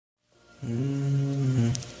TK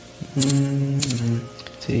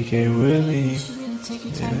Willy. You should really take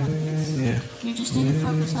your time on this. You just need to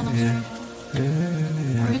focus on observing.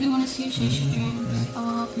 I really want to see you chase your dreams. I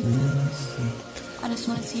will help you do this. I just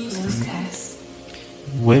want to see you success.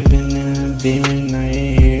 Whipping in a beaming, now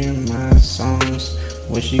you hear my songs.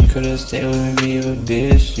 Wish you could've stayed with me, but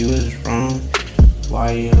bitch, you was wrong.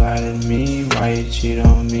 Why you lie to me? Why you cheat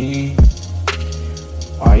on me?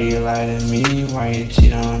 Why you lie to me? Why you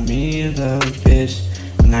cheat on me, little bitch?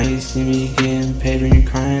 Now you see me getting paid when you're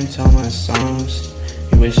crying to all my songs.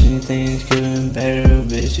 You wishing things could've been better,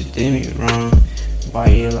 bitch, you did me wrong. Why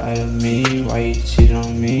you lie to me? Why you cheat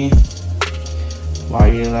on me?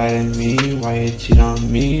 Why you lie to me? Why you cheat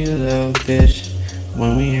on me, little bitch?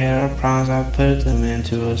 When we had our problems, I put them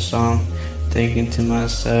into a song, thinking to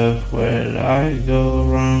myself, where did I go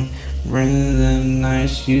wrong? Ringing the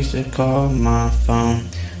nights used to call my phone.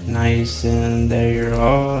 Now you sitting there, you're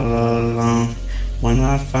all alone. When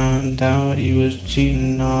I found out you was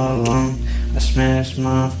cheating all along, I smashed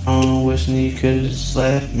my phone, wishing you could've just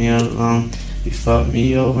left me alone. You fucked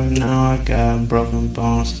me over, now I got broken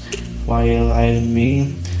bones. Why you lie to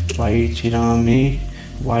me? Why you cheat on me?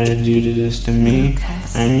 Why did you do this to me?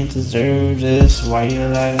 I ain't deserve this. Why you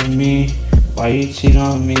lie to me? Why you cheat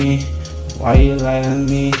on me? Why you lie to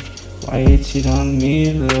me? Why you cheat on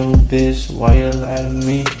me, little bitch? Why you lie to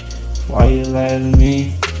me? Why you lie to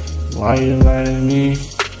me? Why you lie to me?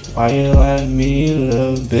 Why you lie to me,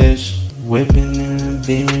 little bitch? Whipping in a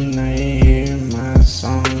beaming, now you hear my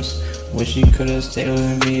songs. Wish you could've stayed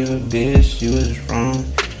with me, but bitch, you was wrong.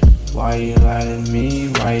 Why you lie to me?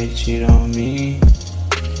 Why you cheat on me?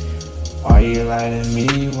 Why you lie to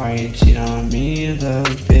me? Why you cheat on me, little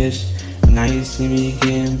bitch? Now you see me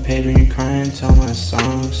getting paid when you're crying to all my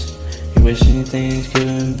songs. You wishing things could've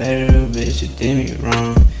been better, bitch, you did me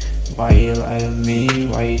wrong. Why you lie to me?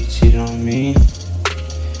 Why you cheat on me?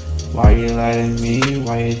 Why you lie to me?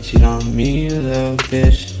 Why you cheat on me, little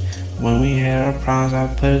bitch? When we had our problems, I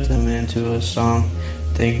put them into a song,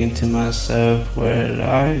 thinking to myself, where did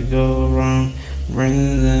I go wrong?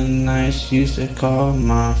 Ringing the nights used to call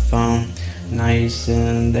my phone. Now you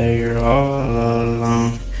sitting there, you're all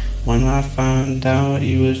alone. When I found out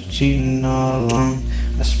you was cheating all along,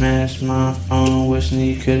 I smashed my phone, wishing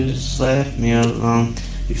you could've just left me alone.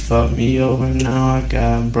 You fucked me over, now I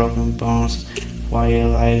got broken bones. Why you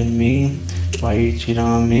lie to me? Why you cheat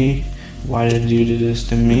on me? Why did you do this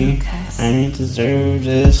to me? I ain't deserve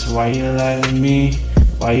this. Why you lie to me?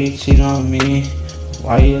 Why you cheat on me?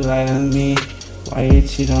 Why you lie to me? Why you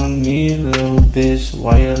cheat on me, little bitch?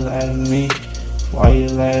 Why you lie to me? Why you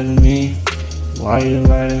lie to me? Why you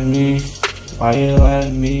lie to me? Why you lie to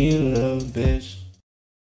me, little bitch?